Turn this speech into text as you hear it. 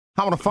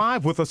Howard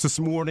 5 with us this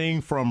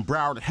morning from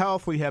Broward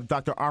Health. We have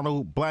Dr.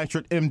 Arnold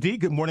Blanchard, MD.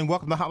 Good morning.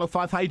 Welcome to Hollow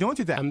 5. How are you doing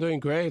today? I'm doing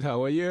great.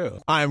 How are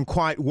you? I'm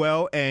quite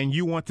well, and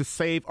you want to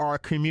save our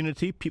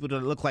community, people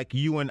that look like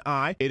you and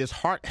I. It is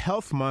Heart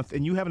Health Month,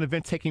 and you have an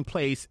event taking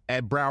place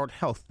at Broward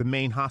Health, the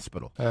main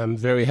hospital. I'm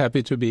very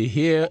happy to be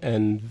here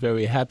and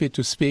very happy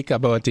to speak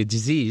about a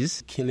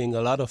disease killing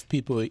a lot of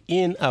people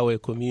in our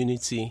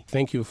community.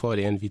 Thank you for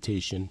the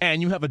invitation.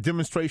 And you have a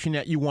demonstration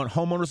that you want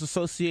homeowners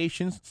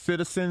associations,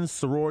 citizens,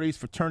 sororities,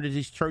 fraternities,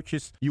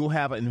 churches. You will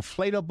have an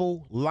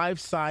inflatable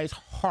life-size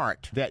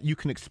heart that you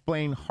can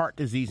explain heart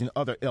disease and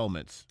other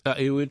ailments.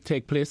 It will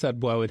take place at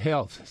Broward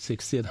Health,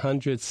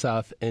 1600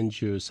 South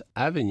Andrews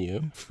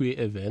Avenue, free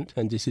event.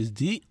 And this is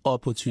the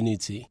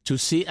opportunity to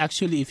see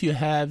actually if you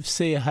have,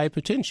 say,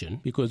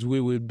 hypertension, because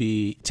we will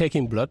be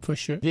taking blood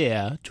pressure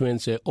there to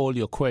answer all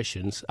your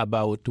questions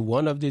about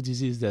one of the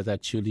diseases that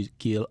actually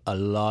kill a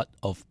lot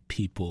of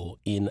people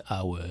in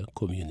our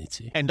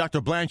community. And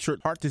Dr. Blanchard,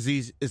 heart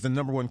disease is the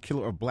number one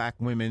killer of black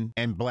women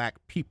and black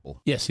people.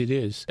 Yes, it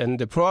is. And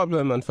the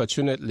problem,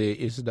 unfortunately,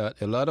 is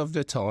that a lot of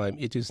the time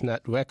it is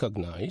not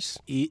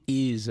recognized. It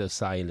is a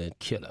silent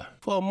killer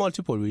for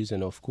multiple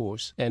reasons, of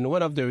course. And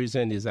one of the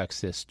reasons is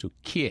access to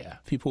care.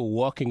 People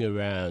walking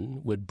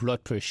around with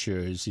blood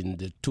pressures in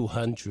the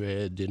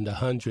 200, in the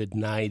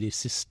 190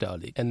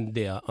 systolic, and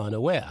they are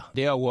unaware.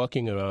 They are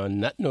walking around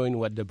not knowing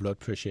what the blood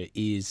pressure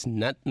is,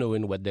 not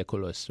knowing what their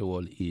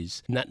cholesterol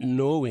is, not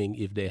knowing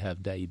if they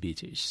have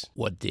diabetes,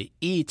 what they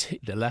eat,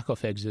 the lack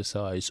of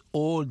exercise.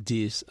 All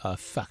these are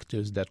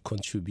factors that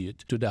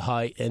contribute to the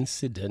high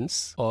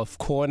incidence of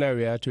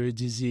coronary artery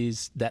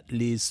disease that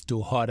leads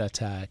to heart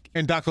attack.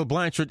 And Dr.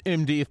 Blanchard,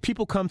 MD, if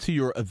people come to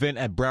your event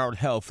at Broward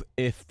Health,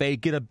 if they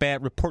get a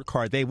bad report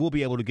card, they will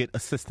be able to get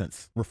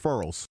assistance,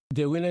 referrals.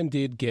 They will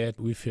indeed get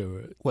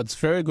referral. What's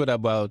very good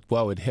about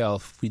Broward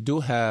Health, we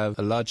do have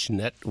a large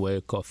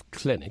network of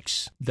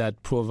clinics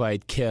that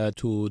provide care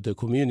to the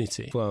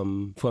community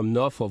from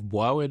north of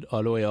Broward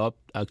all the way up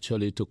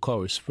actually to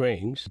Coral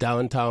Springs,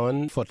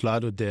 downtown Fort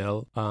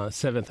Lauderdale,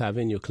 7th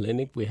Avenue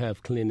Clinic. We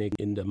have clinic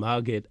in the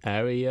Margate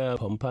area,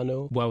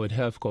 Pompano, Broward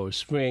Health Coral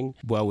Springs,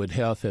 Broward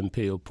Health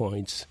Imperial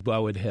Points,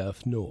 Broward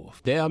Health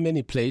North. There are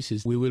many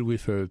places we will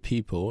refer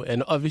people,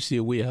 and obviously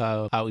we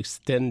have our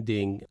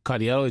extending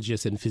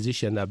cardiologists and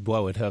physicians at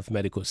Broward Health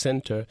Medical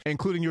Center.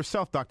 Including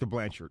yourself, Dr.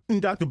 Blanchard.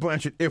 Dr.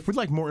 Blanchard, if we'd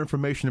like more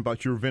information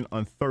about your event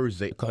on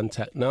Thursday.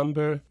 Contact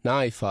number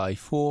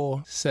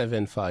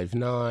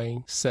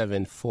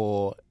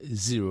 954-759-7400.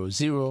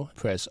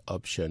 Press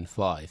option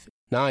 5.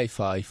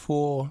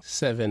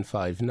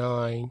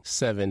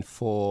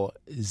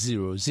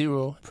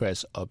 954-759-7400.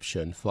 Press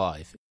option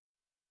 5.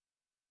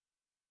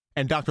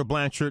 And Dr.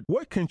 Blanchard,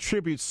 what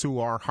contributes to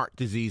our heart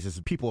disease as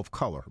people of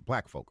color,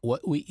 black folk?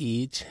 What we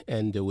eat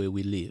and the way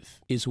we live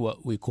is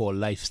what we call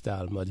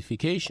lifestyle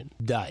modification.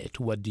 Diet,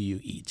 what do you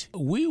eat?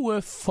 We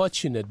were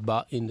fortunate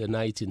back in the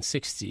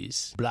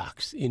 1960s,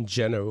 blacks in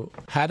general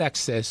had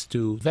access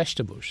to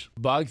vegetables.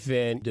 Back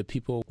then, the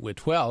people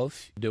with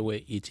wealth, they were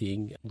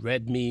eating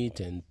red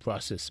meat and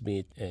processed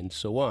meat and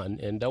so on.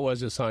 And that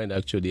was a sign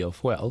actually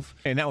of wealth.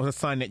 And that was a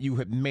sign that you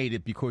had made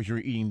it because you're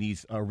eating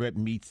these red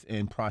meats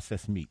and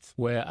processed meats.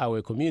 Where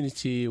our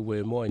community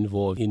were more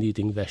involved in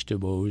eating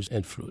vegetables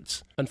and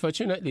fruits.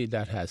 Unfortunately,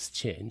 that has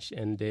changed,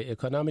 and the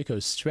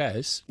economical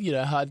stress,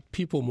 had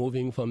people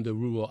moving from the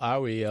rural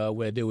area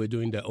where they were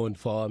doing their own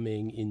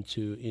farming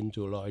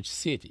into large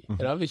city. Mm-hmm.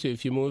 And obviously,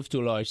 if you move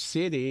to large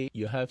city,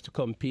 you have to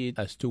compete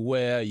as to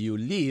where you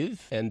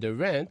live and the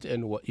rent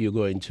and what you're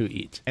going to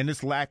eat. And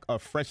this lack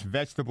of fresh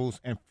vegetables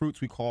and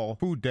fruits we call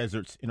food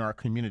deserts in our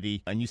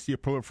community, and you see a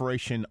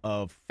proliferation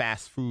of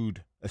fast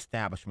food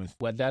establishments.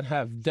 What that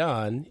have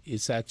done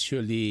is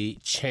actually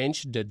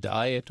changed the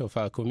diet of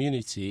our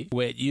community,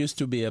 where it used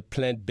to be a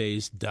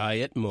plant-based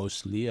diet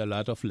mostly, a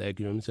lot of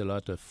legumes, a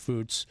lot of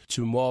fruits,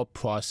 to more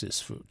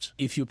processed fruits.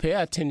 If you pay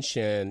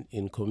attention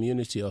in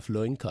community of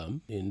low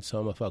income, in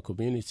some of our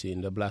community,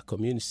 in the black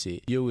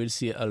community, you will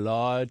see a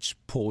large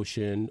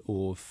portion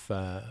of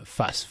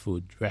fast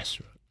food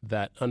restaurants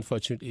that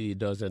unfortunately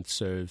doesn't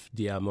serve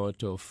the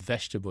amount of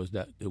vegetables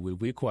that it will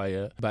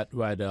require, but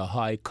rather a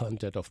high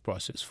content of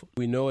processed food.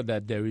 We know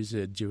that there is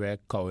a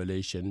direct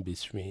correlation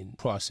between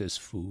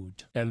processed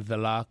food and the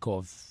lack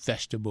of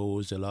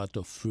vegetables, a lot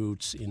of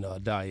fruits in our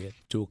diet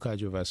to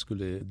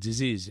cardiovascular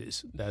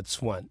diseases.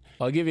 That's one.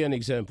 I'll give you an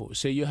example.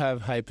 Say you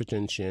have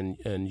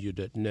hypertension and you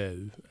don't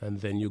know,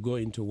 and then you go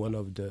into one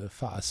of the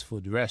fast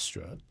food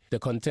restaurants. The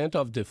content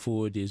of the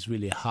food is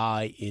really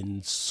high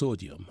in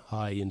sodium,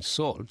 high in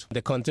salt.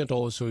 The content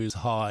also is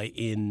high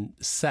in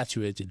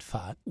saturated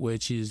fat,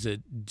 which is a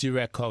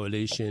direct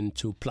correlation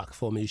to plaque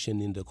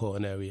formation in the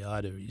coronary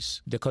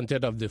arteries. The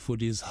content of the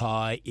food is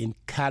high in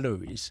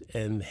calories,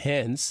 and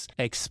hence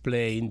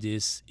explain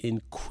this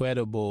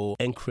incredible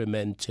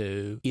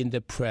incremental in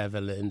the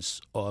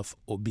prevalence of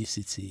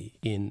obesity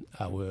in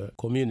our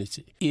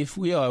community. If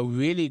we are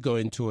really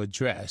going to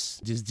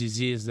address this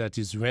disease that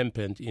is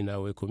rampant in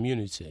our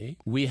community, deny,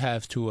 we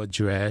have to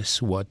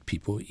address what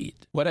people eat.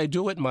 What I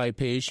do with my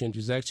patient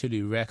is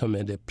actually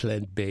recommend a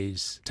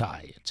plant-based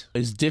diet.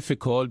 It's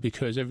difficult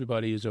because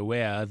everybody is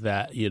aware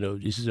that,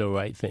 this is the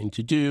right thing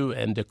to do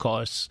and the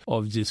costs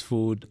of this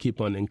food keep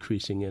on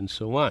increasing and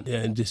so on.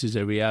 And this is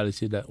a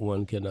reality that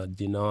one cannot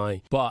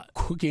deny. But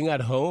cooking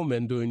at home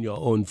and doing your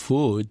own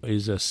food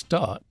is a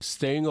start.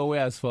 Staying away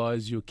as far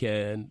as you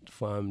can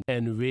from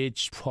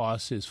enriched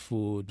processed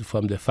food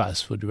from the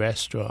fast food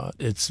restaurant.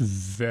 It's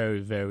very,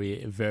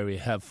 very, very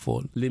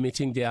helpful.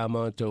 Limiting the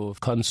amount of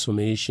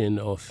consumption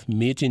of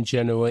meat in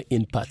general,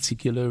 in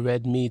particular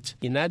red meat.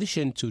 In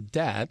addition to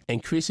that,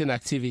 increasing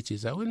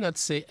activities. I will not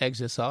say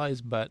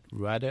exercise, but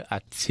rather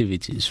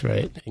activities,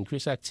 right?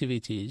 Increase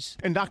activities.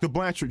 And Dr.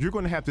 Blanchard, you're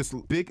going to have this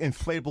big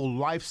inflatable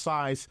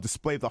life-size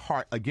display of the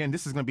heart. Again,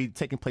 this is going to be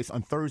taking place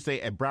on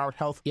Thursday at Broward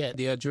Health. Yeah,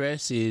 the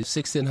address is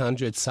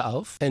 1600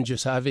 South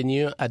Andrews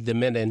Avenue at the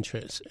main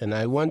entrance. And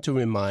I want to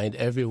remind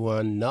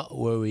everyone not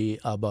worry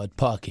about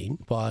parking.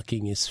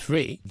 Parking is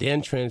free. The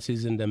entrance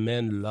is in the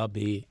main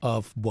lobby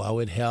of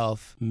Broward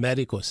Health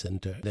Medical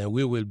Center. Then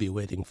we will be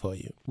waiting for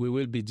you. We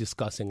will be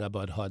discussing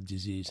about heart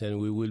disease, and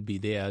we will be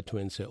there to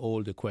answer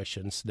all the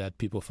questions that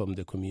people from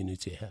the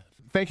community have.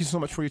 Thank you so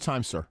much for your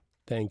time, sir.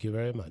 Thank you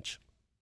very much.